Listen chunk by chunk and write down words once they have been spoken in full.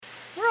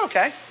We're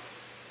okay.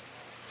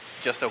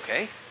 Just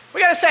okay?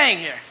 We got a saying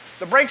here.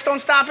 The brakes don't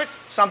stop it,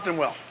 something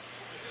will.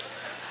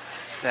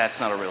 That's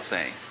not a real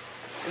saying.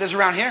 It is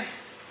around here.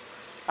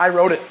 I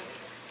wrote it.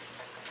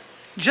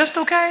 Just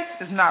okay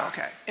is not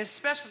okay.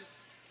 Especially.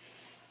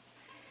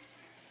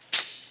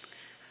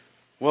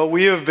 Well,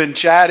 we have been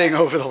chatting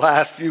over the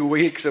last few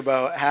weeks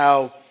about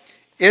how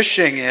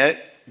ishing it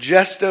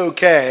just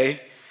okay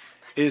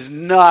is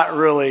not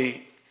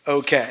really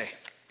okay.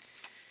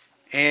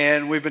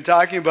 And we've been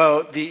talking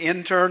about the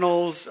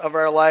internals of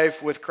our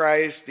life with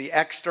Christ, the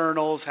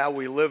externals, how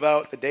we live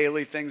out the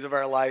daily things of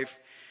our life,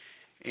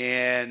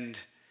 and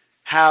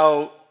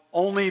how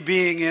only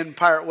being in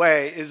part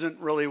way isn't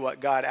really what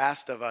God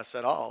asked of us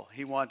at all.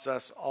 He wants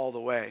us all the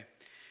way.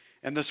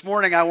 And this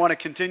morning I want to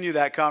continue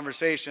that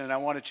conversation, and I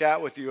want to chat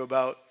with you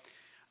about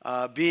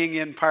being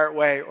in part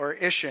way, or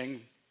ishing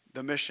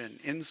the mission,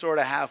 in sort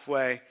of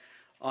halfway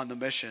on the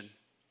mission.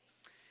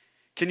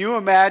 Can you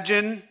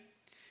imagine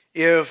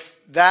if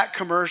that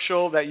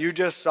commercial that you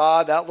just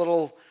saw, that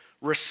little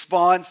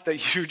response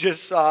that you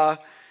just saw,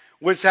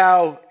 was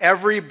how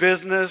every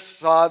business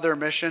saw their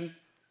mission?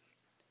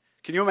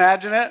 Can you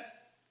imagine it?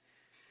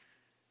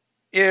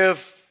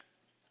 If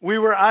we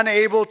were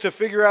unable to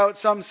figure out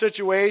some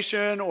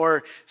situation,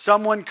 or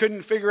someone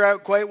couldn't figure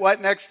out quite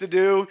what next to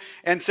do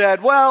and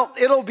said, well,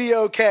 it'll be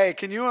okay.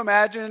 Can you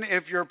imagine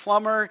if your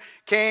plumber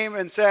came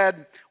and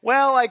said,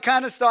 well, I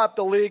kind of stopped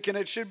the leak and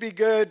it should be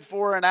good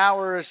for an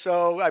hour or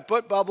so. I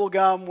put bubble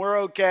gum, we're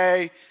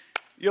okay.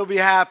 You'll be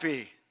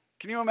happy.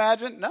 Can you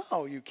imagine?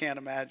 No, you can't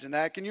imagine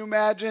that. Can you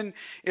imagine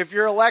if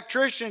your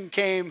electrician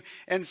came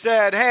and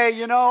said,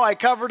 hey, I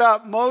covered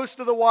up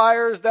most of the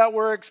wires that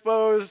were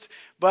exposed,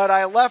 but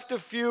I left a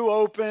few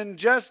open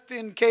just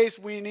in case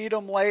we need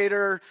them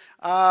later.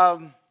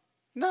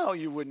 No,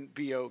 you wouldn't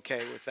be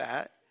okay with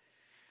that.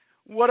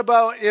 What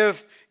about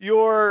if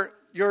your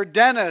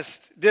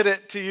dentist did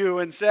it to you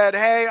and said,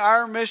 hey,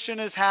 our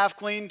mission is half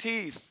clean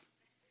teeth?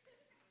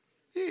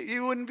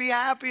 You wouldn't be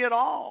happy at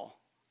all.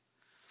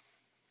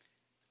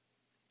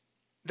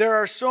 There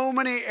are so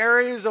many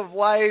areas of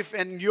life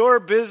and your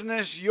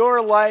business,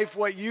 your life,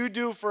 what you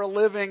do for a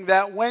living,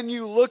 that when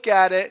you look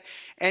at it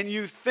and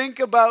you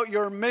think about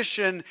your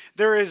mission,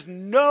 there is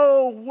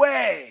no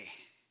way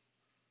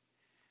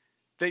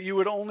that you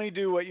would only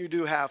do what you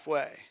do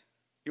halfway.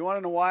 You want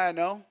to know why I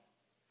know?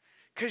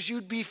 Because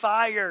you'd be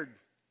fired.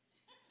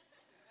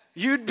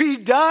 You'd be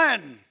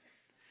done.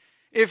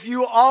 If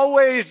you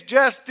always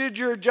just did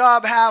your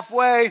job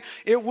halfway,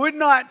 it would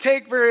not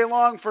take very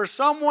long for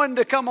someone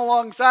to come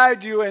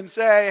alongside you and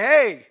say,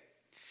 hey,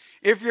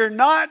 if you're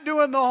not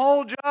doing the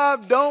whole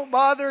job, don't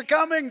bother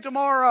coming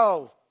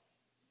tomorrow.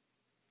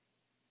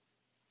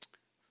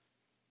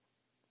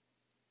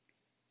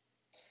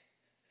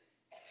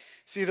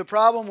 See, the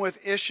problem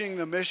with ishing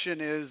the mission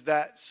is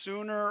that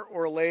sooner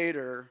or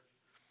later,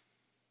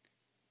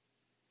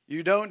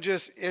 you don't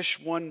just ish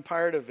one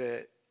part of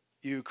it,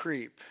 you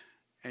creep.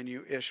 And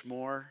you ish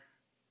more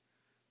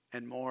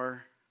and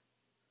more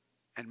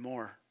and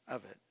more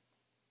of it.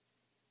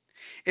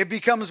 It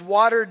becomes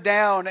watered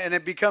down, and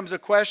it becomes a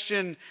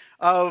question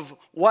of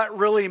what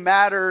really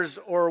matters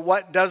or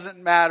what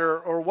doesn't matter,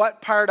 or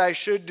what part I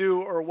should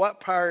do or what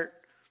part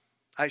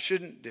I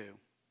shouldn't do.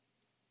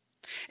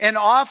 And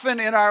often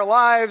in our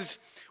lives,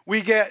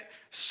 we get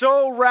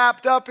so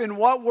wrapped up in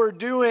what we're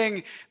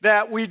doing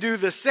that we do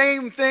the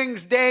same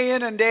things day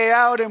in and day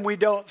out, and we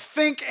don't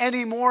think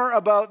anymore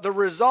about the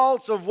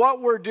results of what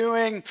we're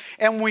doing,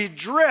 and we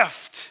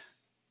drift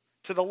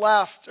to the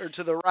left or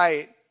to the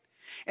right.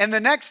 And the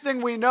next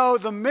thing we know,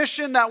 the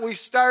mission that we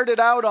started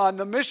out on,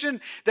 the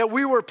mission that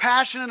we were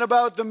passionate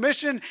about, the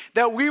mission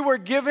that we were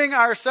giving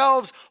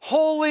ourselves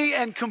wholly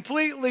and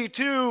completely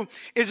to,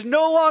 is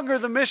no longer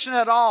the mission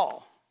at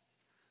all.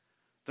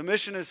 The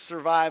mission is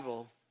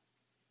survival.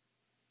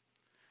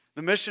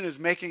 The mission is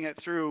making it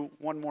through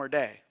one more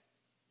day.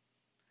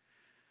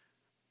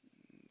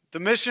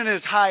 The mission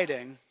is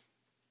hiding.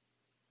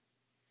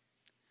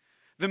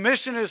 The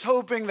mission is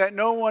hoping that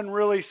no one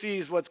really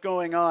sees what's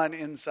going on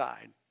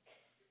inside.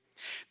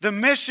 The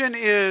mission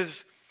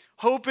is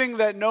hoping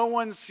that no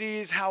one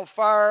sees how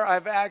far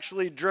I've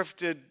actually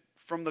drifted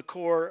from the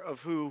core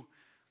of who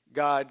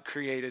God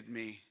created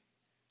me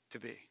to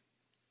be.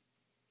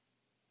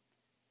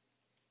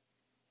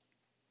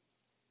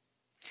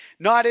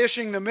 Not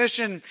ishing the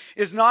mission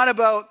is not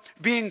about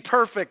being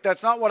perfect.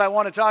 That's not what I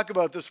want to talk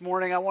about this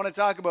morning. I want to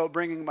talk about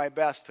bringing my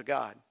best to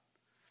God,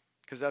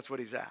 because that's what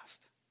He's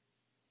asked.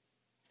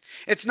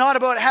 It's not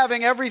about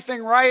having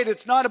everything right.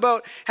 It's not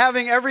about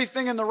having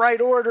everything in the right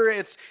order.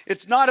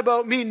 It's not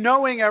about me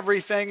knowing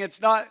everything.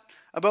 It's not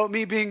about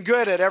me being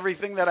good at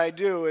everything that I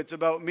do. It's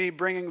about me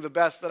bringing the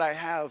best that I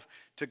have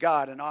to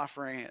God and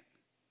offering it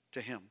to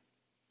Him.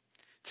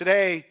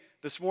 Today,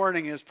 this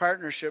morning, is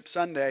Partnership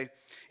Sunday.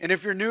 And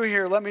if you're new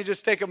here, let me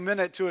just take a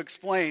minute to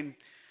explain.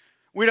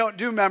 We don't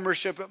do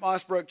membership at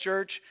Mossbrook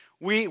Church.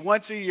 We,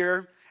 once a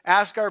year,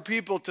 ask our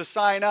people to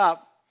sign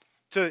up,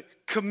 to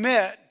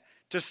commit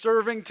to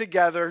serving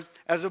together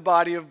as a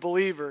body of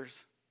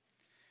believers.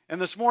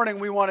 And this morning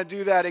we want to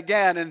do that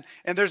again.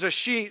 And there's a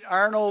sheet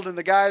Arnold and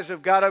the guys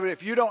have got of it.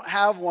 If you don't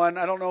have one,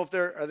 I don't know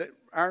if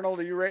Arnold,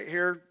 are you right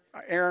here?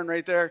 Aaron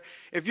right there.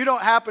 If you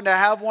don't happen to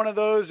have one of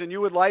those and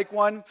you would like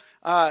one,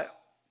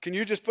 can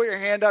you just put your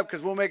hand up,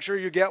 because we'll make sure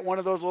you get one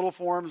of those little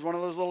forms, one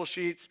of those little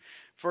sheets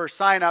for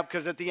sign up,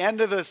 because at the end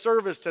of the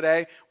service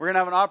today, we're going to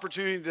have an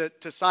opportunity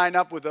to sign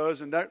up with those,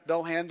 and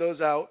they'll hand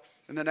those out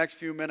in the next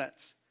few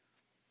minutes.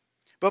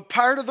 But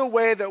part of the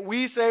way that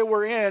we say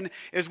we're in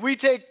is we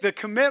take the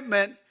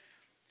commitment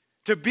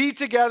to be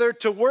together,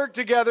 to work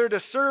together, to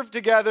serve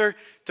together,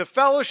 to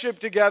fellowship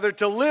together,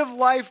 to live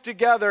life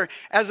together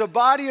as a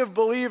body of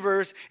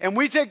believers, and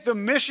we take the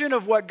mission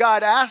of what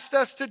God asked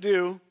us to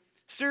do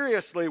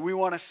seriously. We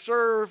want to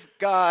serve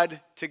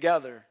God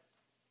together.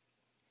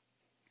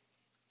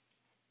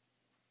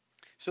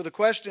 So the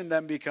question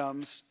then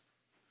becomes,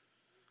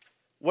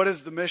 what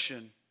is the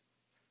mission?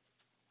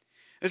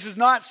 This is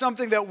not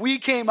something that we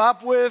came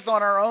up with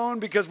on our own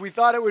because we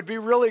thought it would be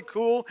really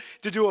cool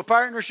to do a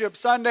partnership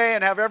Sunday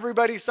and have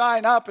everybody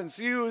sign up and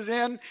see who's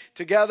in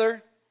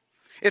together.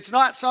 It's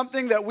not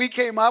something that we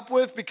came up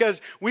with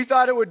because we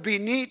thought it would be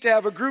neat to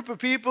have a group of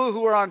people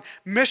who are on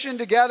mission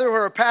together, who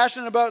are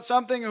passionate about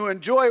something, who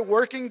enjoy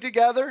working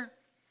together.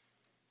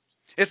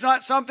 It's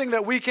not something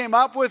that we came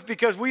up with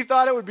because we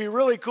thought it would be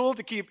really cool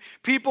to keep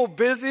people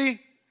busy,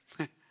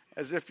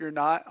 as if you're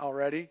not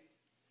already.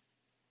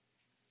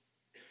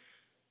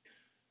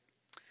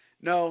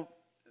 No,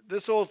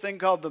 this whole thing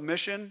called the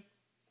mission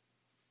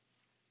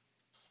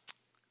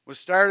was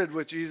started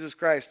with Jesus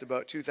Christ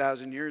about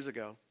 2,000 years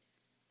ago.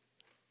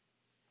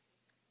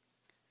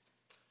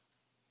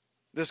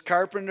 This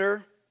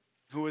carpenter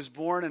who was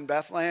born in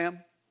Bethlehem,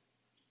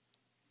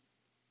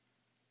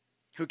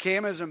 who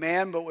came as a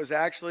man but was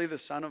actually the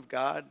Son of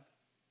God,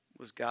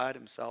 was God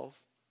himself,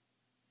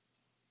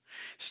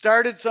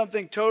 started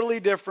something totally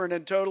different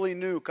and totally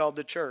new called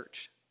the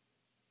church.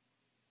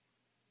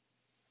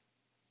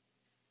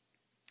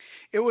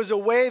 It was a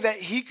way that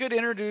he could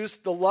introduce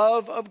the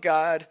love of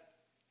God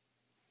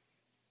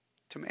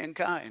to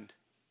mankind.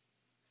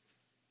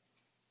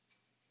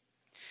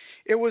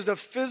 It was a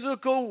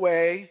physical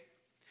way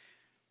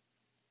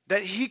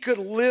that he could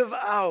live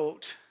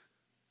out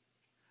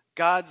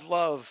God's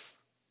love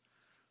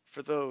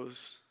for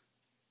those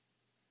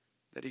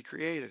that he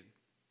created.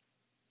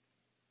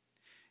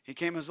 He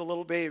came as a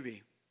little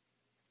baby,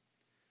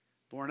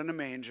 born in a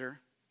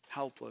manger,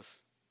 helpless,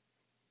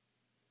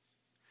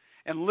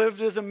 and lived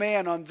as a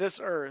man on this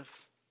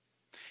earth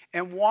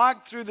and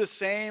walked through the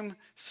same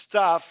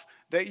stuff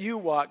that you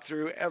walk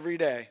through every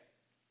day,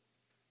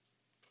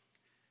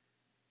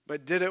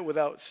 but did it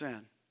without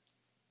sin.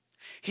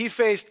 He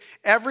faced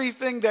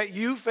everything that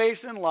you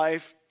face in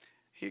life,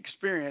 he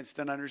experienced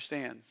and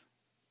understands.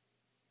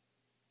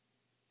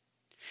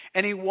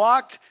 And he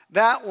walked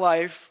that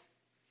life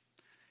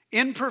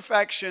in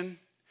perfection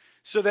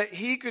so that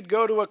he could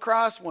go to a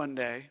cross one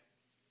day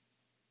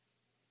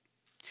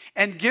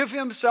and give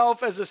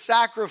himself as a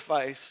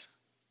sacrifice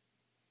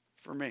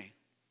for me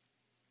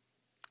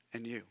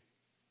and you.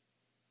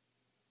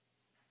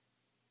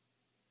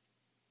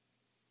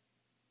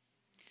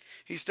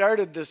 He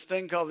started this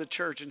thing called the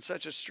church in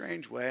such a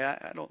strange way.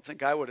 I don't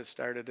think I would have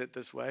started it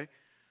this way.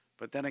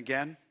 But then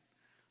again,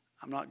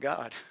 I'm not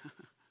God.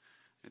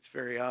 It's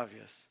very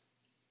obvious.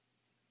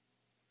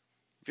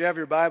 If you have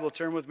your Bible,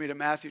 turn with me to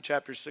Matthew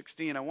chapter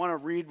 16. I want to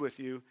read with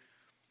you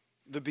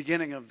the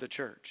beginning of the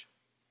church.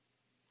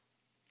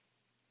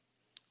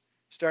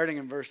 Starting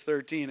in verse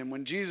 13. And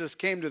when Jesus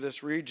came to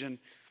this region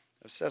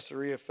of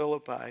Caesarea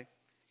Philippi,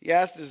 he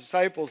asked his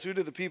disciples, "Who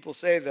do the people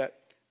say that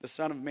the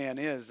Son of Man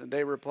is?" And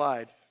they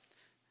replied,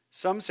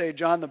 "Some say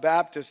John the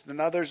Baptist,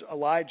 and others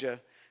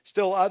Elijah,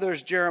 still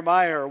others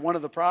Jeremiah or one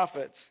of the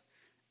prophets."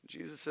 And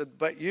Jesus said,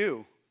 "But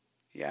you,"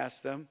 he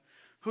asked them,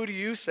 "who do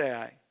you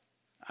say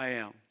I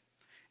am?"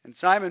 And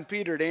Simon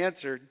Peter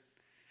answered,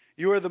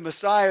 "You are the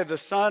Messiah, the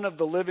Son of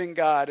the living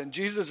God." And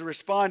Jesus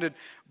responded,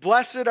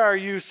 "Blessed are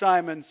you,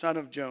 Simon, son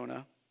of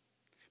Jonah,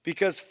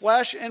 because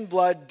flesh and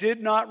blood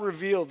did not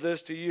reveal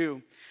this to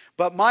you,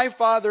 but my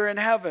Father in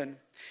heaven.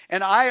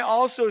 And I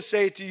also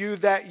say to you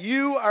that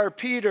you are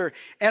Peter,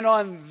 and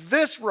on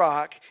this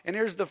rock," and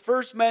here's the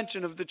first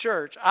mention of the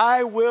church,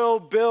 "I will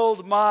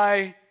build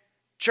my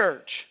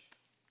church,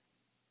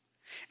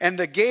 and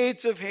the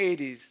gates of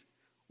Hades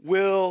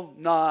will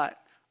not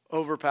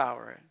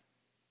overpower it."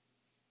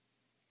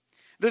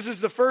 This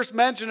is the first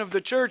mention of the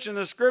church in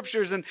the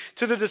scriptures, and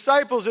to the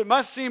disciples it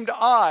must seem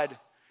odd.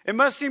 It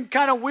must seem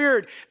kind of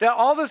weird that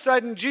all of a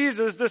sudden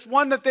Jesus, this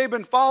one that they've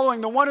been following,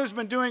 the one who's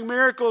been doing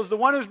miracles, the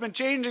one who's been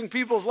changing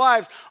people's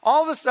lives,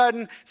 all of a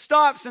sudden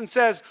stops and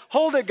says,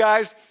 "Hold it,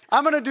 guys,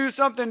 I'm going to do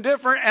something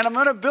different, and I'm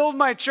going to build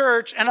my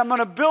church, and I'm going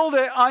to build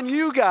it on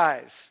you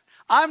guys.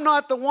 I'm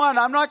not the one.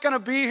 I'm not going to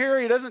be here."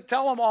 He doesn't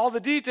tell them all the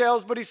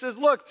details, but he says,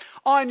 "Look,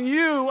 on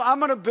you, I'm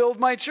going to build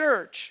my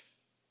church."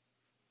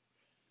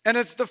 And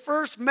it's the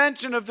first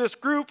mention of this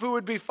group who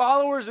would be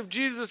followers of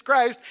Jesus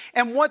Christ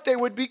and what they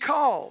would be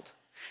called.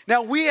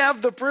 Now, we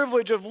have the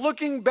privilege of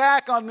looking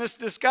back on this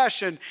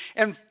discussion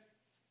and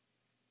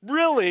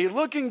really,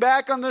 looking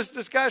back on this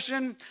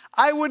discussion,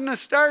 I wouldn't have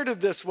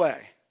started this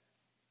way.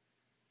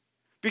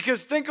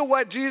 Because think of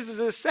what Jesus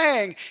is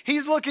saying.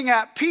 He's looking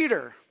at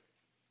Peter.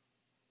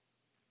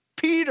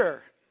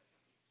 Peter.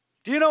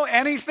 Do you know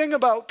anything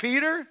about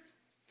Peter?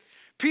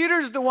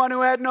 Peter's the one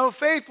who had no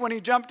faith when he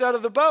jumped out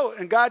of the boat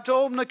and God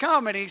told him to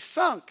come and he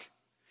sunk.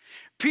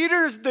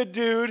 Peter's the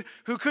dude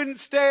who couldn't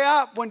stay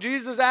up when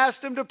Jesus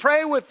asked him to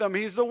pray with them.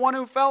 He's the one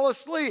who fell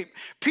asleep.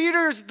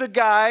 Peter's the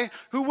guy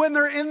who, when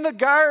they're in the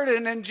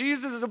garden and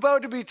Jesus is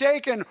about to be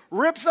taken,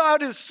 rips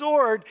out his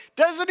sword,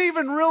 doesn't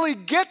even really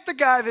get the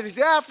guy that he's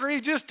after.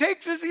 He just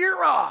takes his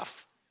ear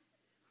off.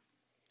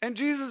 And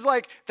Jesus is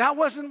like, that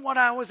wasn't what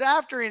I was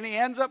after. And he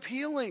ends up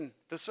healing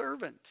the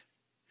servant.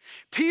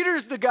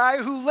 Peter's the guy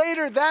who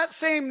later that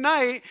same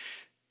night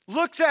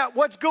looks at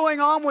what's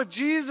going on with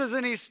Jesus,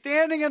 and he's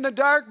standing in the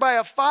dark by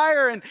a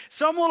fire, and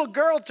some little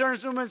girl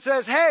turns to him and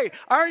says, hey,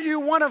 aren't you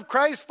one of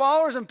Christ's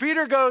followers? And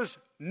Peter goes,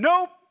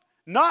 nope,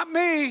 not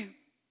me.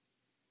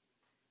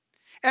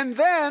 And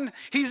then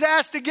he's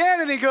asked again,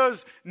 and he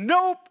goes,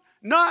 nope,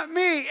 not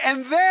me.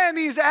 And then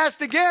he's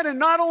asked again, and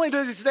not only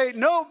does he say,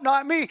 nope,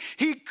 not me,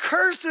 he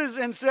curses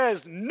and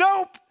says,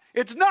 nope,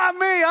 it's not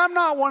me. I'm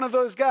not one of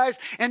those guys.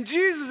 And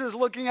Jesus is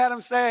looking at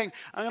him saying,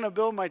 I'm going to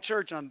build my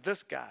church on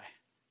this guy.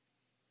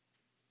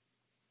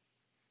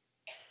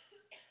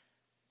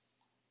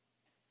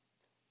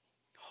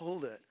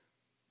 Hold it.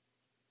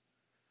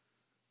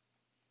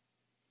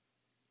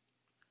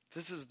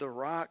 This is the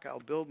rock I'll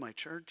build my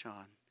church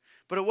on.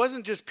 But it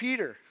wasn't just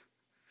Peter.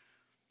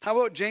 How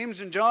about James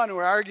and John who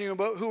are arguing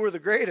about who were the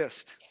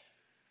greatest?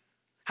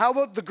 How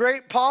about the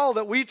great Paul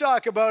that we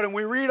talk about and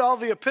we read all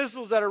the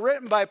epistles that are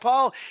written by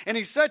Paul, and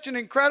he's such an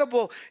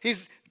incredible,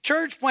 he's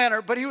church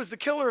planner, but he was the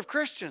killer of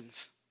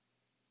Christians.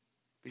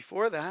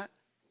 Before that,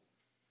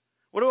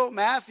 what about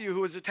Matthew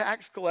who was a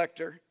tax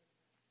collector?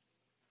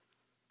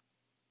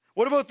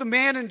 What about the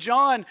man in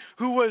John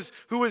who was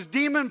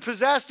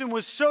demon-possessed and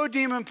was so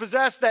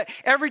demon-possessed that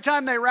every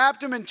time they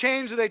wrapped him in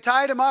chains or they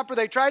tied him up or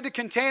they tried to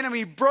contain him,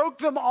 he broke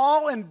them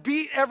all and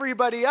beat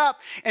everybody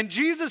up. And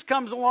Jesus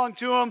comes along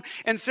to him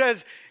and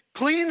says,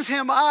 cleans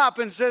him up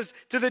and says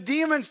to the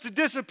demons to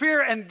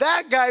disappear. And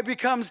that guy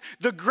becomes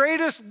the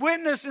greatest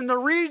witness in the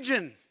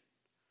region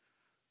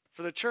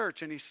for the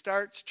church. And he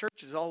starts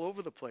churches all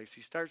over the place.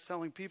 He starts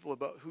telling people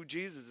about who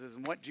Jesus is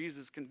and what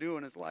Jesus can do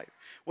in his life.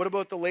 What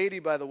about the lady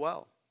by the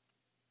well,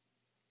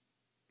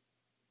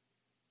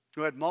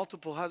 who had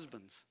multiple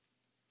husbands,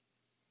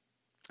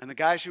 and the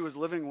guy she was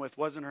living with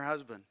wasn't her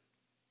husband?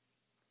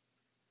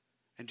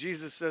 And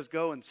Jesus says,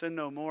 go and sin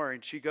no more.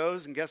 And she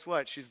goes, and guess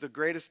what? She's the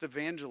greatest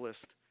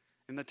evangelist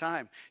in the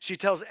time. She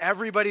tells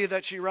everybody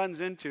that she runs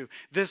into,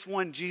 this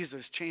one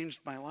Jesus changed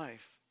my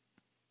life.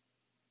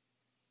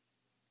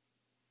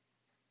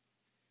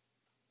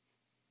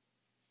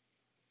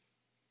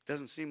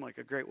 Doesn't seem like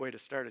a great way to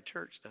start a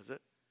church, does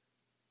it?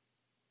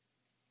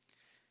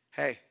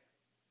 Hey,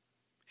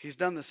 he's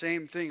done the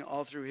same thing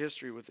all through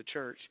history with the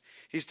church.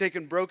 He's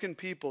taken broken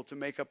people to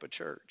make up a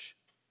church.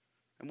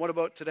 And what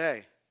about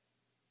today?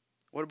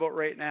 What about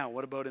right now?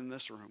 What about in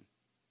this room?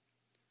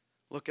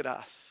 Look at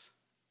us.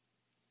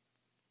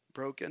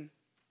 Broken,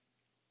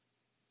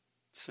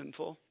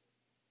 sinful,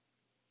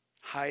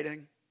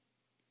 hiding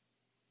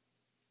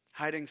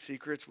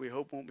secrets we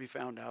hope won't be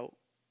found out,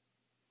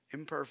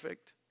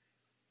 imperfect,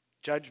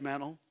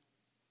 judgmental,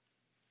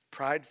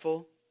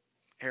 prideful,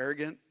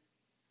 arrogant,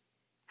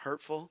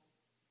 hurtful.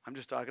 I'm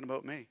just talking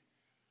about me.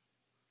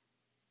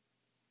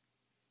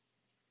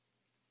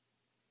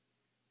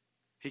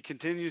 He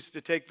continues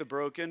to take the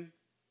broken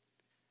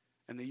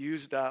and the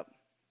used up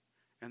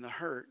and the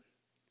hurt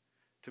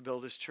to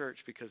build his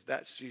church, because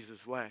that's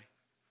Jesus' way.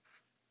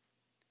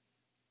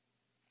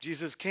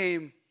 Jesus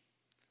came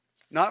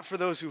not for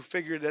those who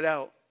figured it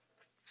out,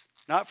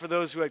 not for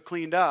those who had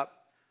cleaned up,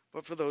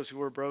 but for those who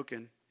were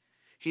broken.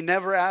 He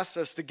never asked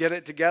us to get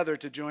it together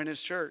to join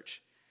his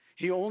church.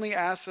 He only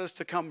asks us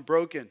to come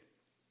broken,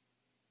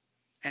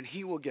 and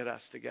he will get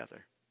us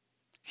together.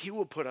 He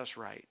will put us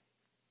right.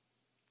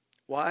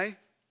 Why?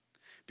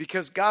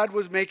 Because God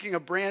was making a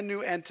brand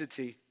new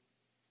entity.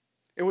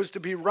 It was to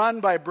be run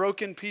by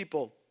broken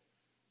people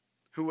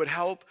who would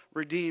help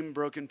redeem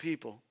broken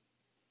people.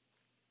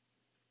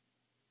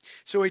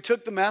 So he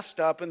took the messed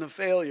up and the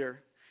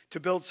failure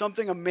to build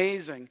something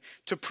amazing,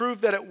 to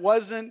prove that it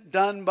wasn't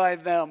done by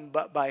them,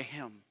 but by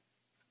him.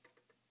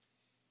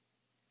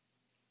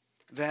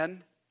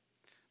 Then,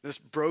 this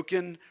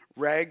broken,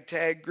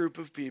 ragtag group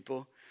of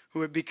people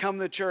who had become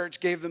the church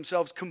gave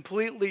themselves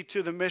completely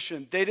to the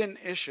mission. They didn't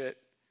ish it.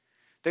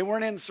 They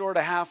weren't in sort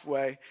of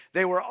halfway.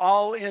 They were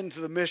all into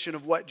the mission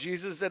of what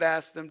Jesus had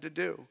asked them to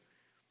do.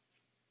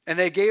 And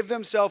they gave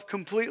themselves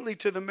completely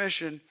to the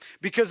mission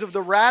because of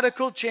the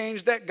radical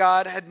change that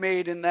God had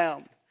made in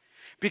them.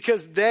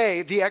 Because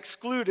they, the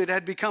excluded,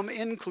 had become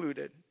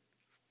included.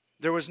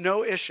 There was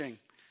no ishing.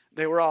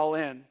 They were all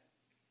in.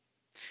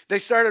 They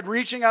started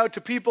reaching out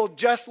to people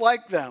just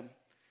like them.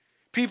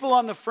 People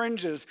on the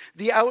fringes,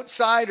 the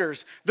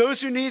outsiders,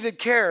 those who needed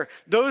care,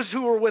 those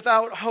who were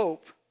without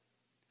hope.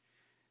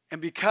 And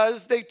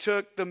because they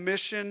took the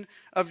mission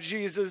of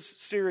Jesus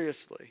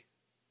seriously,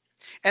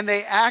 and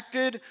they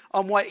acted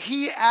on what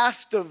he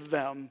asked of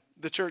them,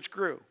 the church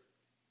grew.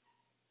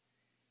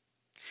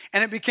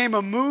 And it became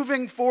a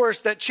moving force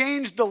that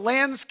changed the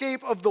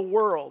landscape of the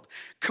world.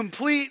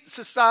 Complete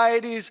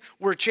societies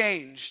were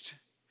changed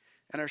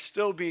and are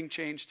still being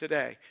changed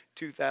today,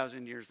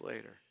 2,000 years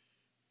later.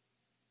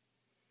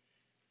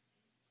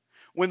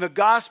 When the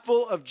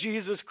gospel of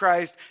Jesus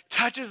Christ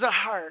touches a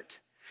heart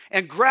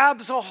and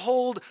grabs a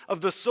hold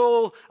of the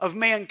soul of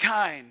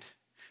mankind,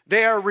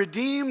 they are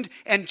redeemed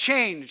and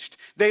changed.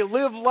 They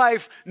live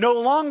life no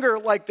longer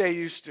like they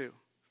used to.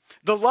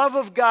 The love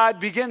of God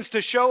begins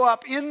to show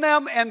up in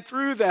them and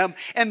through them,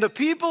 and the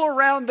people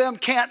around them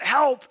can't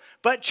help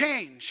but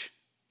change.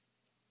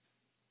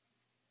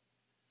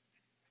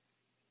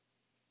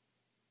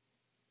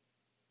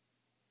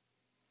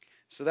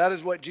 So that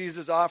is what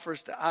Jesus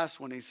offers to us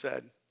when he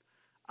said,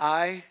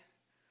 I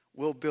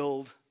will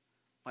build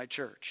my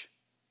church.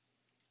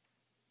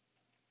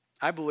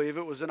 I believe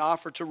it was an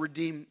offer to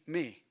redeem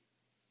me,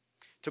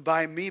 to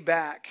buy me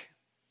back,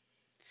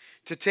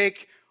 to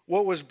take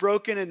what was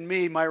broken in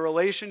me, my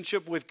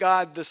relationship with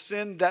God, the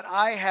sin that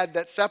I had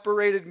that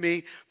separated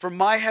me from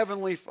my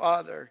heavenly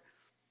Father,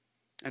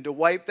 and to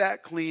wipe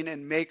that clean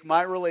and make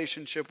my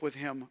relationship with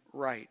him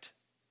right.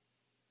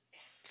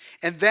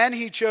 And then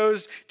he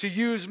chose to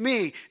use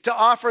me to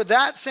offer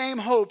that same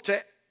hope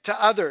to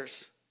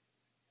others.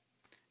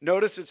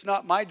 Notice it's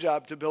not my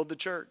job to build the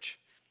church.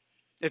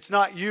 It's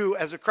not you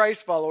as a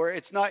Christ follower.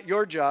 It's not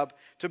your job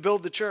to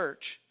build the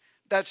church.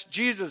 That's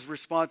Jesus'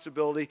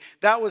 responsibility.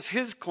 That was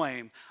his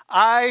claim.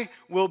 I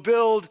will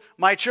build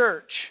my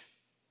church.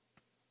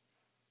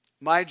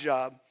 My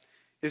job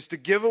is to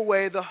give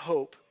away the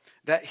hope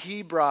that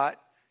he brought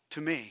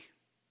to me.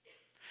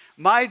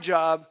 My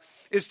job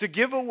is to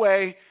give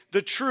away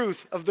the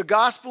truth of the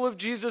gospel of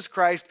Jesus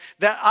Christ,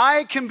 that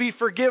I can be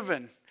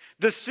forgiven.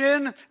 The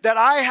sin that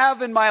I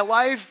have in my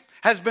life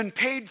has been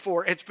paid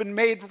for. It's been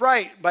made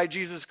right by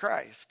Jesus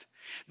Christ.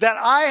 That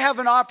I have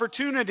an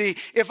opportunity,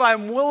 if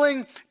I'm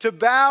willing to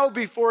bow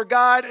before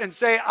God and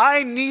say,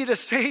 I need a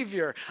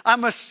Savior.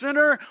 I'm a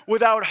sinner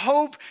without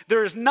hope.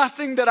 There is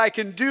nothing that I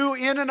can do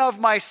in and of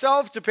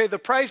myself to pay the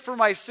price for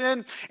my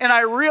sin. And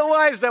I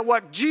realize that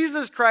what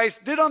Jesus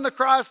Christ did on the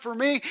cross for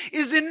me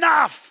is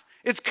enough.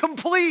 It's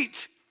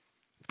complete.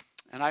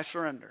 And I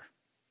surrender.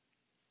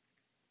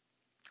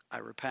 I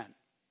repent.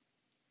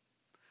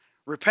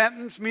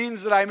 Repentance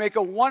means that I make a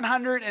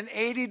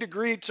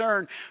 180-degree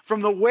turn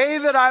from the way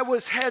that I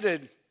was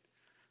headed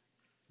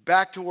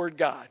back toward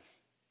God.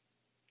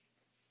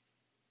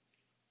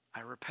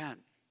 I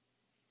repent.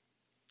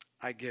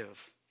 I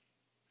give.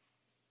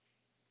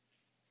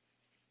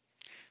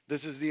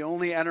 This is the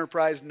only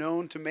enterprise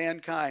known to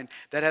mankind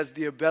that has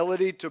the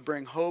ability to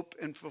bring hope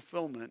and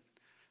fulfillment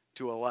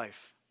to a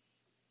life.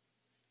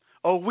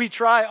 Oh, we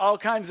try all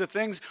kinds of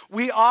things.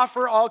 We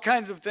offer all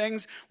kinds of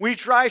things. We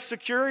try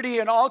security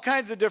in all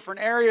kinds of different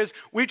areas.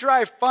 We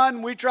try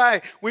fun. We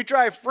try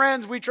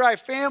friends. We try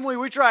family.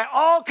 We try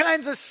all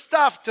kinds of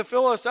stuff to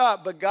fill us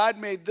up. But God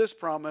made this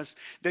promise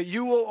that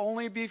you will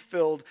only be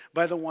filled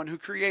by the one who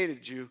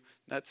created you.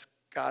 That's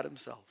God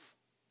himself.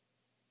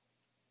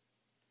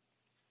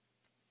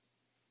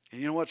 And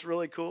you know what's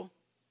really cool?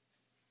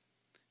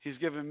 He's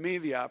given me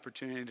the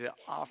opportunity to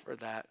offer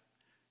that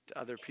to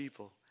other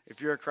people. If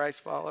you're a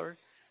Christ follower,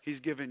 he's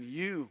given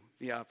you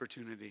the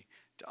opportunity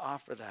to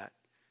offer that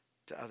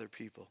to other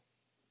people.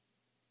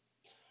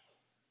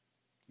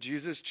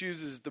 Jesus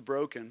chooses the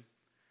broken,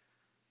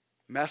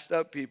 messed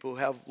up people who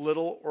have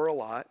little or a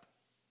lot,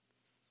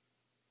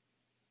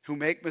 who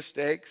make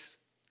mistakes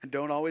and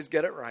don't always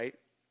get it right.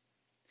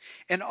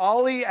 And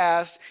all he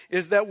asks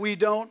is that we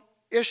don't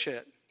ish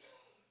it,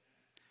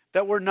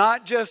 that we're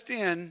not just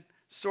in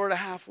sort of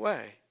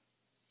halfway.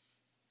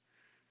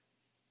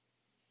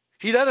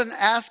 He doesn't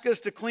ask us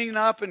to clean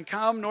up and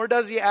come, nor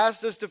does he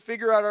ask us to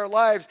figure out our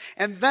lives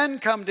and then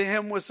come to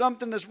him with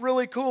something that's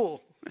really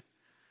cool.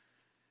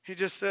 He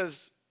just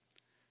says,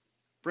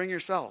 bring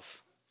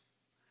yourself.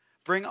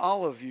 Bring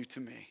all of you to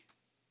me.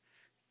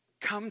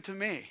 Come to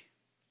me.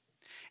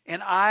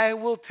 And I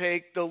will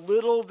take the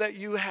little that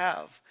you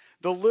have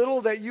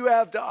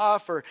to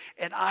offer,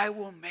 and I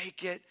will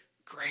make it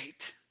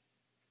great.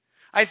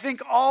 I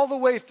think all the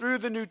way through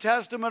the New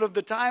Testament of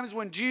the times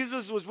when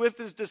Jesus was with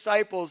his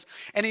disciples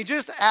and he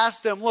just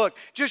asked them, look,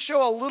 just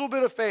show a little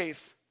bit of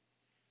faith.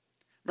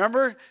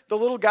 Remember the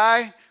little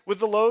guy with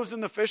the loaves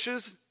and the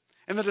fishes?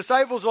 And the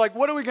disciples are like,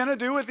 what are we going to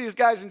do with these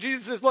guys? And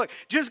Jesus says, look,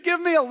 just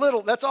give me a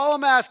little. That's all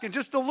I'm asking.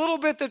 Just a little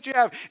bit that you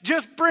have.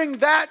 Just bring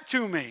that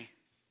to me.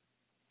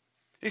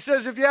 He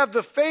says, if you have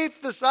the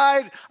faith the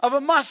size of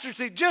a mustard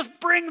seed, just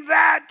bring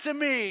that to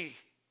me.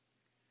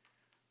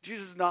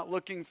 Jesus is not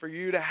looking for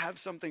you to have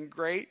something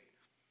great.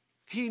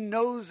 He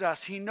knows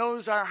us. He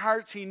knows our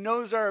hearts. He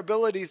knows our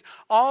abilities.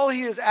 All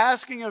he is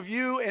asking of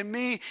you and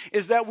me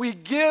is that we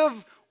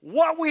give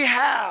what we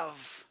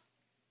have.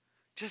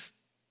 Just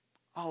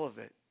all of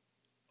it.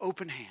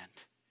 Open hand.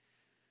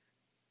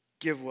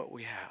 Give what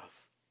we have.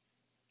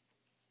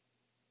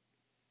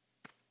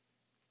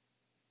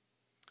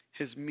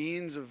 his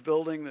means of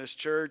building this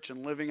church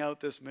and living out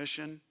this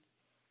mission,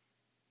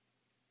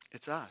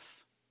 it's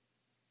us.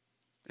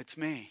 It's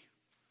me.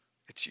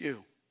 It's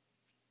you.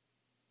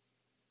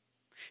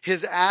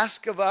 His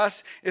ask of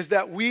us is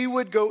that we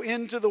would go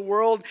into the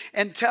world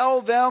and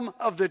tell them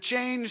of the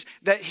change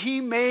that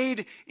he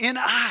made in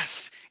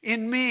us,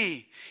 in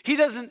me. He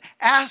doesn't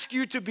ask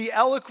you to be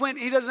eloquent.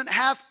 He doesn't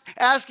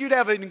ask you to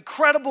have an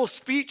incredible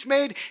speech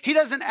made. He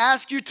doesn't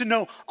ask you to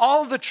know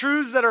all the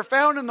truths that are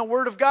found in the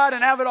Word of God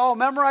and have it all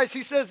memorized.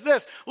 He says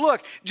this,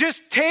 look,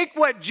 just take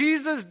what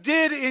Jesus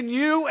did in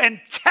you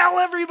and tell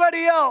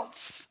everybody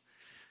else.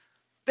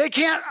 They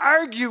can't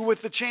argue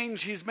with the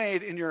change he's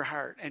made in your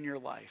heart and your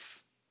life.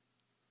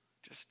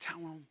 Just tell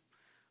them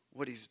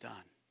what he's done.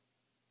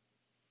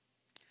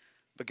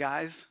 But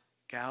guys,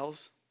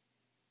 gals,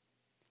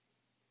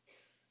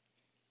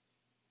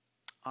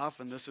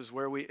 often this is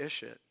where we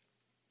ish it.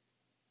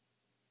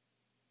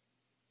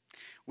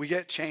 We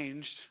get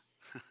changed.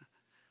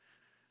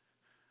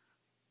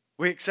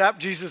 We accept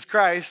Jesus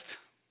Christ.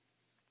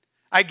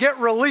 I get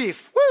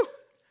relief. Woo!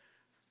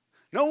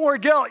 No more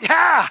guilt.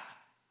 Yeah!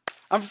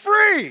 I'm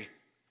free!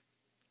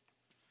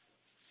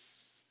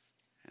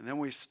 And then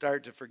we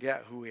start to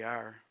forget who we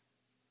are.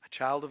 A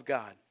child of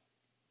God.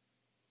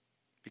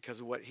 Because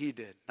of what he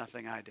did,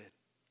 nothing I did.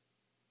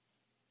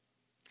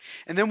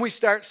 And then we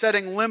start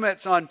setting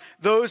limits on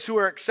those who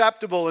are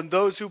acceptable and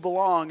those who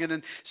belong.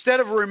 And instead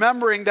of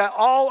remembering that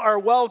all are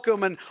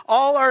welcome and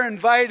all are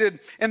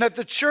invited and that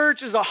the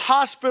church is a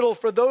hospital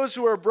for those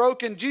who are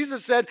broken,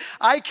 Jesus said,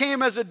 I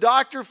came as a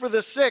doctor for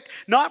the sick,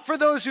 not for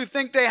those who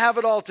think they have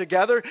it all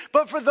together,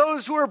 but for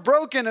those who are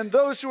broken and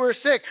those who are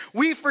sick.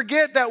 We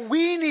forget that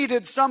we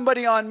needed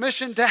somebody on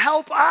mission to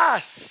help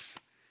us.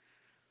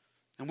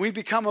 And we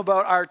become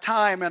about our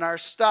time and our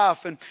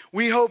stuff, and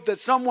we hope that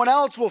someone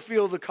else will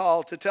feel the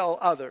call to tell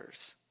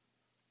others.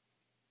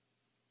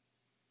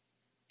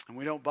 And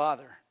we don't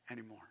bother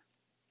anymore.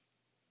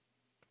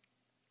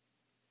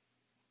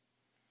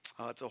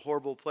 Oh, it's a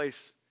horrible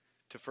place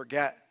to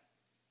forget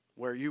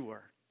where you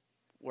were,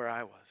 where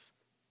I was.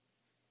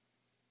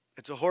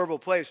 It's a horrible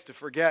place to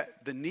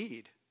forget the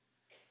need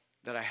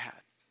that I had.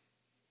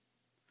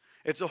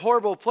 It's a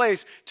horrible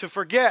place to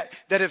forget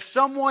that if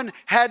someone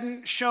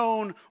hadn't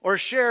shown or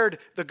shared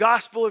the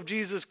gospel of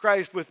Jesus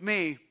Christ with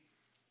me,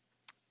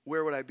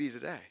 where would I be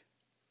today?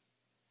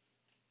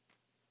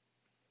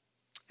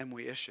 And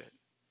we ish it.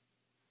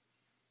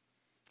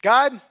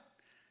 God,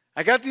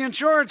 I got the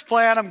insurance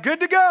plan. I'm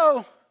good to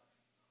go.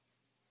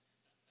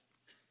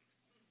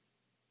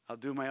 I'll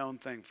do my own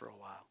thing for a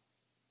while.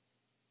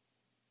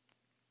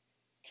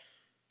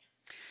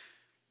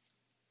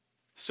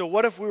 So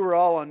what if we were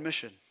all on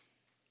mission?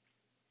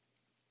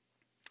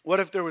 What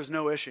if there was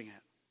no ishing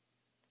it?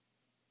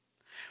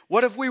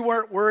 What if we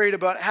weren't worried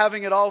about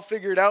having it all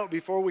figured out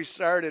before we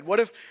started?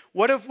 What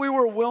if we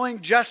were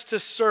willing just to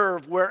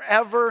serve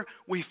wherever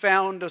we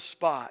found a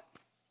spot?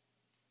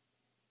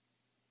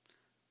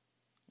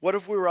 What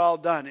if we were all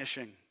done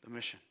ishing the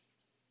mission?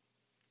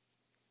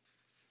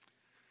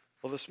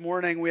 Well, this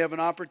morning we have an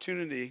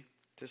opportunity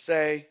to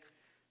say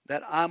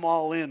that I'm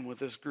all in with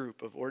this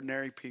group of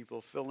ordinary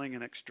people filling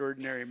an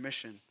extraordinary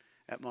mission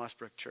at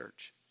Mossbrook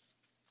Church.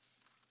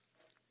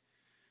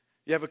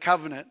 You have a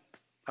covenant,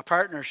 a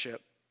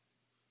partnership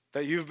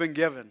that you've been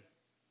given.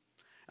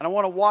 And I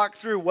want to walk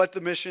through what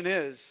the mission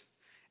is.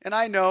 And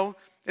I know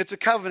it's a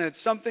covenant,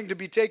 something to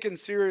be taken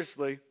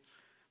seriously.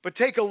 But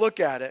take a look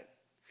at it.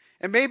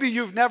 And maybe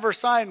you've never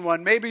signed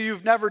one. Maybe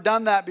you've never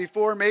done that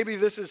before. Maybe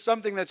this is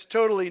something that's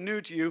totally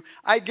new to you.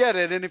 I get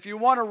it. And if you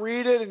want to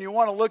read it and you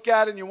want to look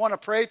at it and you want to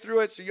pray through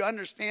it so you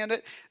understand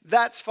it,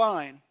 that's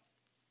fine.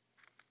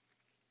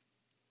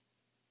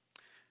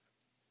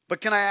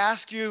 But can I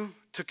ask you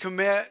to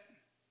commit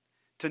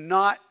to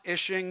not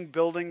ishing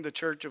building the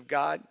church of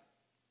God?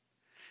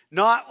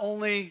 Not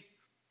only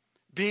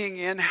being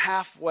in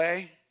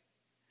halfway,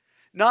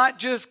 not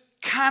just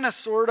kind of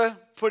sort of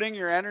putting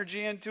your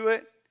energy into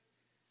it.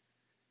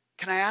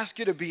 Can I ask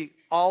you to be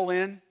all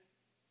in?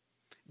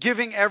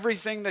 Giving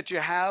everything that you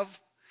have?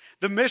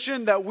 The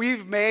mission that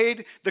we've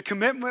made, the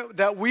commitment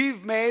that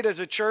we've made as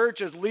a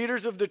church, as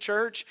leaders of the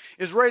church,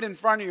 is right in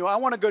front of you. I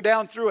want to go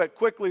down through it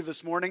quickly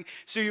this morning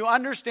so you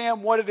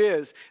understand what it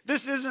is.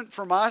 This isn't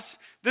from us.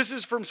 This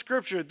is from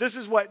Scripture. This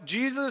is what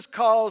Jesus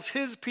calls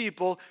his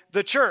people,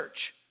 the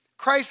church,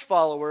 Christ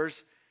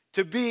followers,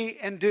 to be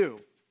and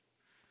do.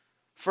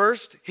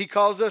 First, he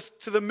calls us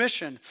to the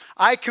mission.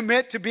 I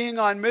commit to being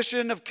on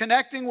mission of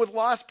connecting with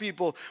lost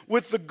people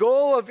with the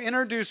goal of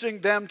introducing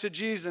them to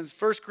Jesus.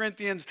 1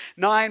 Corinthians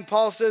 9,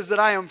 Paul says that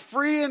I am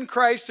free in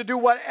Christ to do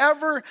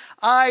whatever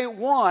I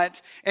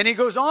want. And he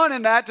goes on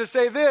in that to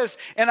say this,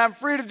 and I'm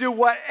free to do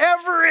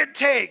whatever it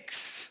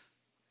takes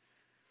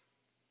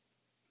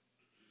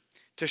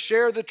to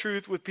share the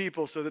truth with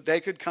people so that they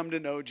could come to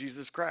know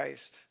Jesus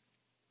Christ.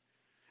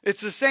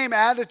 It's the same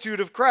attitude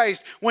of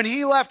Christ when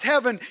he left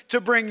heaven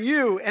to bring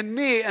you and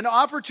me an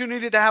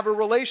opportunity to have a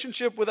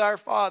relationship with our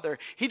Father.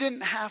 He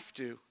didn't have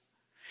to.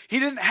 He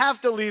didn't have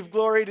to leave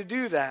glory to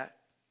do that,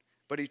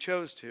 but he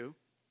chose to.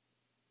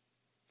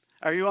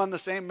 Are you on the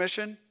same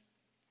mission?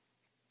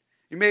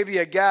 You may be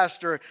a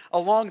guest or a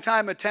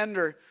long-time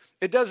attender.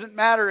 It doesn't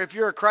matter if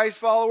you're a Christ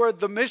follower.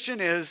 The mission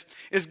is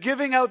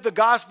giving out the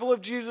gospel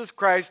of Jesus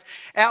Christ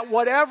at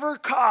whatever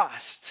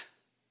cost,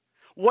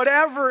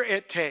 whatever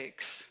it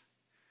takes,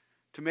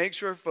 to make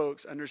sure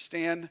folks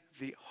understand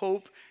the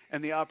hope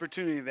and the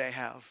opportunity they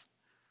have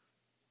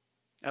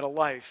at a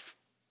life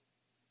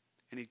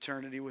in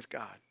eternity with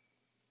God.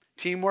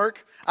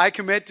 Teamwork. I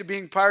commit to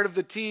being part of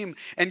the team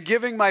and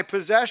giving my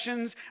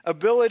possessions,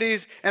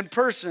 abilities, and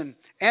person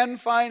and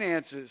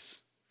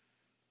finances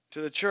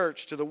to the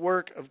church, to the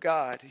work of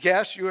God.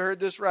 Yes, you heard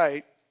this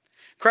right.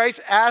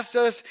 Christ asked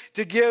us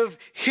to give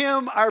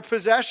him our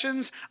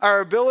possessions,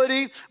 our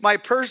ability, my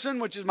person,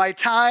 which is my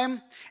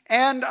time,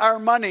 and our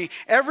money.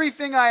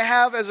 Everything I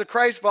have as a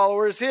Christ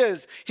follower is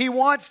his. He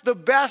wants the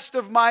best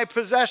of my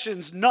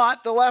possessions,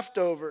 not the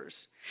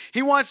leftovers.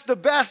 He wants the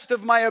best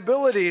of my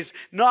abilities,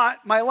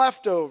 not my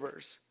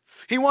leftovers.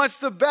 He wants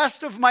the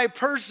best of my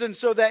person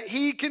so that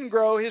he can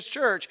grow his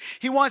church.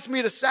 He wants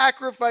me to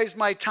sacrifice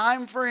my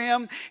time for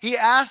him. He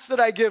asks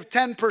that I give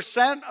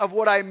 10% of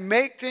what I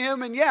make to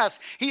him. And yes,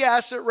 he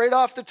asks it right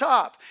off the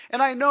top.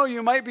 And I know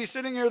you might be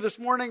sitting here this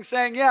morning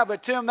saying, yeah,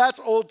 but Tim,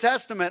 that's Old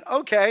Testament.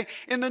 Okay,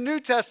 in the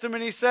New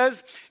Testament, he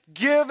says,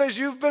 give as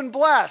you've been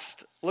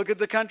blessed. Look at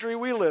the country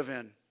we live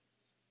in.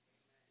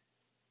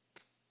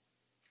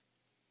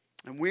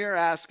 And we are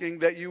asking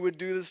that you would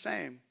do the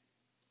same.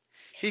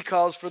 He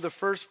calls for the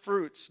first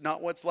fruits, not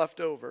what's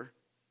left over.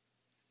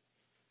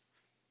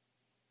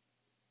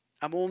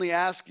 I'm only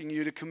asking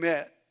you to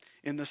commit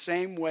in the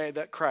same way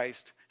that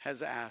Christ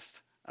has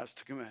asked us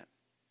to commit.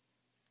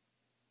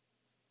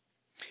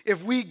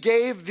 If we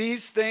gave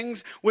these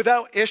things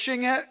without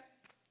ishing it,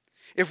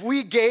 if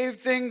we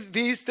gave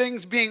these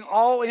things being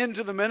all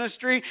into the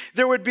ministry,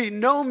 there would be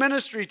no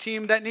ministry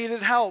team that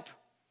needed help.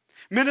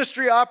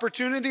 Ministry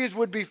opportunities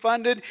would be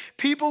funded,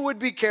 people would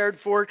be cared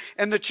for,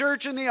 and the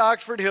church in the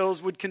Oxford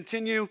Hills would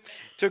continue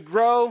to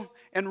grow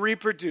and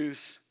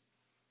reproduce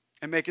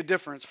and make a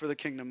difference for the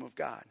kingdom of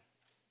God.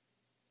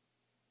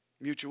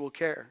 Mutual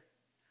care.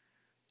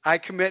 I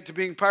commit to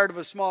being part of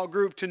a small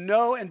group, to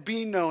know and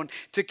be known,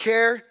 to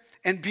care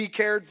and be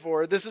cared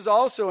for. This is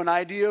also an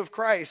idea of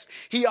Christ.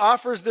 He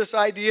offers this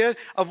idea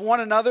of one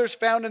another's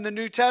found in the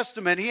New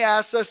Testament. He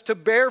asks us to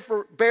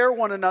bear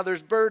one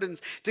another's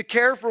burdens, to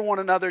care for one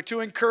another,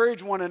 to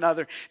encourage one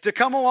another, to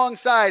come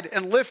alongside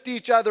and lift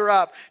each other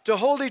up, to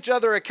hold each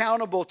other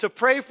accountable, to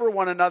pray for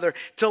one another,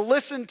 to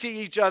listen to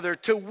each other,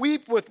 to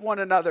weep with one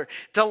another,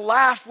 to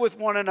laugh with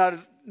one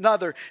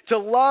another, to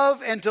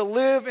love and to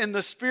live in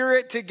the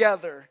Spirit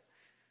together.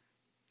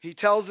 He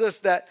tells us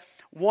that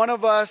one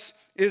of us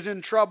is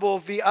in trouble,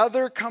 the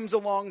other comes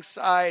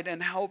alongside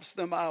and helps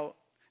them out.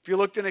 If you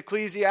looked in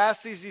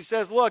Ecclesiastes, he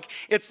says, look,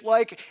 it's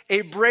like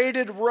a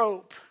braided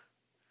rope.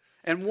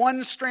 And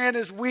one strand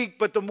is weak,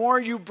 but the more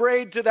you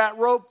braid to that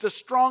rope, the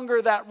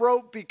stronger that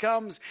rope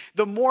becomes.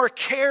 The more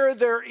care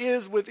there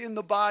is within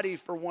the body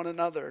for one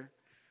another.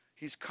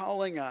 He's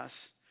calling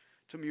us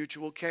to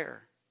mutual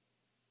care,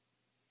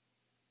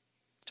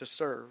 to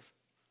serve.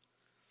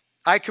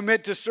 I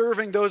commit to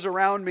serving those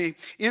around me,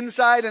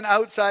 inside and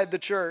outside the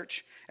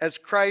church, as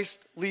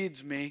Christ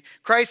leads me.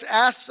 Christ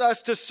asks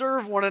us to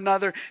serve one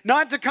another,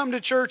 not to come to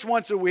church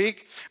once a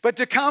week, but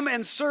to come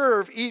and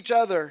serve each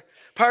other.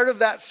 Part of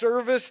that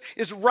service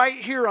is right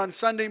here on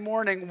Sunday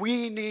morning.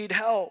 We need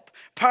help.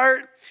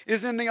 Part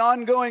is in the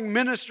ongoing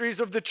ministries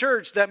of the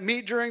church that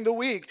meet during the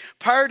week.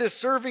 Part is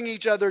serving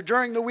each other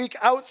during the week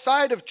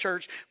outside of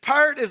church.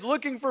 Part is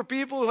looking for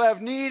people who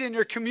have need in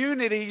your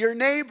community, your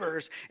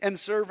neighbors, and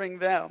serving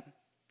them.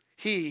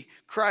 He,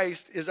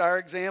 Christ, is our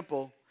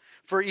example.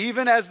 For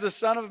even as the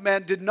Son of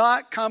Man did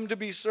not come to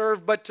be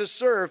served, but to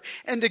serve,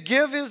 and to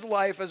give his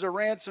life as a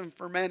ransom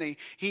for many,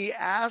 he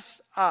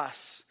asks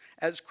us,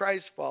 as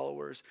Christ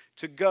followers,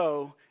 to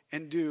go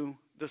and do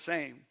the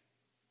same.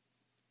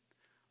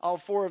 All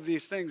four of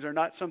these things are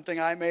not something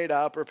I made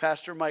up, or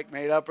Pastor Mike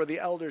made up, or the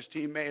elders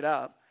team made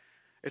up.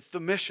 It's the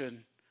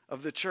mission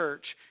of the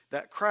church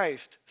that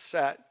Christ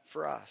set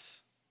for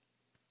us.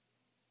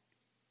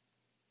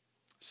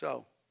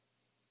 So,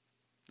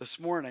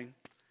 this morning,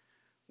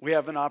 we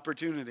have an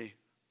opportunity.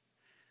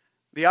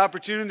 The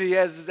opportunity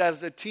as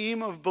a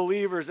team of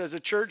believers, as a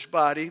church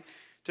body,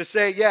 to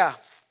say, yeah,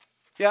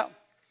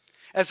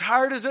 as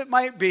hard as it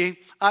might be,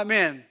 I'm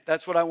in.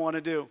 That's what I want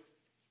to do.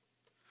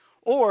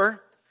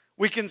 Or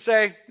we can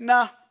say,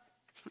 nah,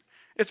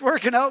 it's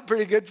working out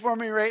pretty good for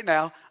me right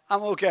now.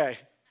 I'm okay.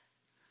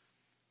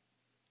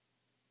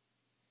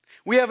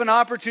 We have an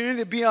opportunity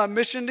to be on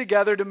mission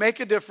together to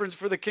make a difference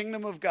for the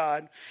kingdom of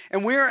God.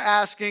 And we are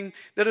asking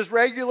that as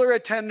regular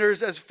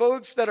attenders, as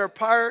folks that are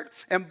part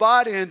and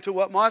bought into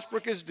what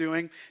Mossbrook is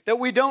doing, that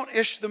we don't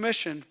ish the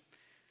mission.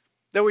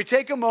 That we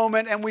take a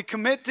moment and we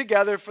commit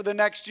together for the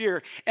next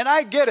year. And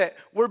I get it.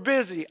 We're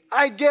busy.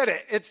 I get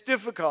it. It's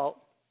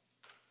difficult.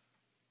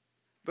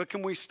 But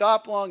can we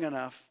stop long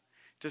enough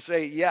to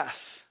say,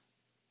 yes,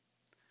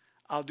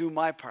 I'll do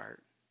my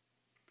part.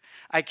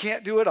 I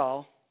can't do it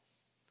all,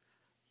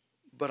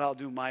 but I'll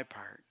do my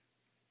part.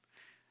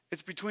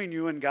 It's between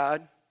you and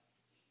God.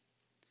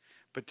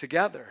 But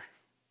together,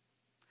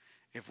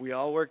 if we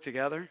all work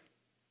together,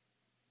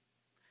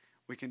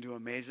 we can do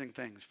amazing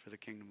things for the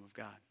kingdom of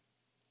God.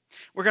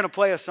 We're going to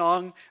play a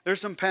song.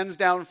 There's some pens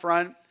down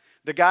front.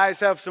 The guys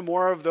have some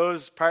more of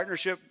those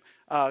partnership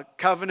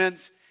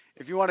covenants.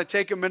 If you want to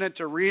take a minute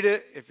to read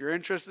it, if you're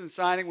interested in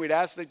signing, we'd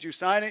ask that you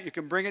sign it. You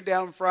can bring it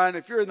down front.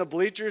 If you're in the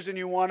bleachers and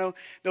you want to,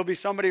 there'll be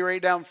somebody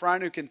right down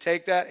front who can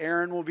take that.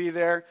 Aaron will be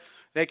there.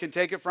 They can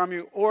take it from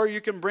you. Or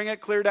you can bring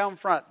it clear down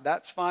front.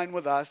 That's fine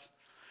with us.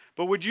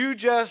 But would you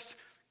just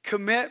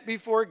commit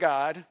before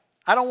God?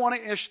 I don't want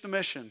to ish the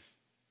mission.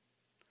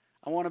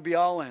 I want to be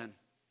all in.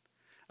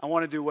 I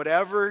want to do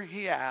whatever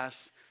he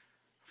asks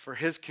for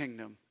his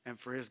kingdom and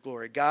for his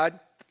glory. God,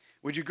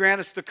 would you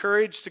grant us the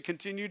courage to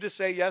continue to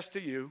say yes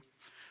to you?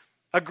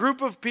 A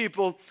group of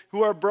people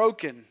who are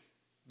broken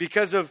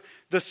because of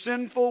the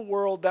sinful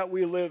world that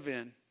we live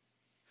in.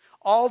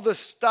 All the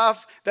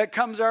stuff that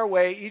comes our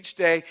way each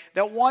day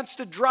that wants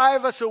to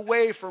drive us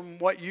away from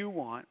what you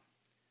want.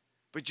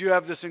 But you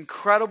have this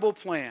incredible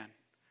plan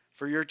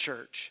for your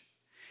church.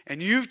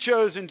 And you've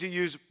chosen to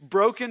use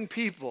broken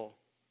people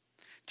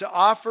to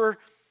offer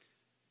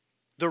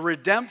the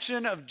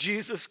redemption of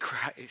Jesus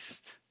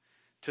Christ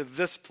to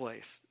this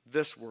place,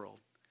 this world.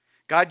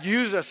 God,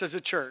 use us as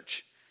a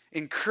church.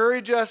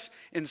 Encourage us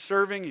in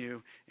serving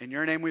you. In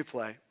your name we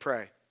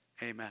pray.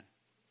 Amen.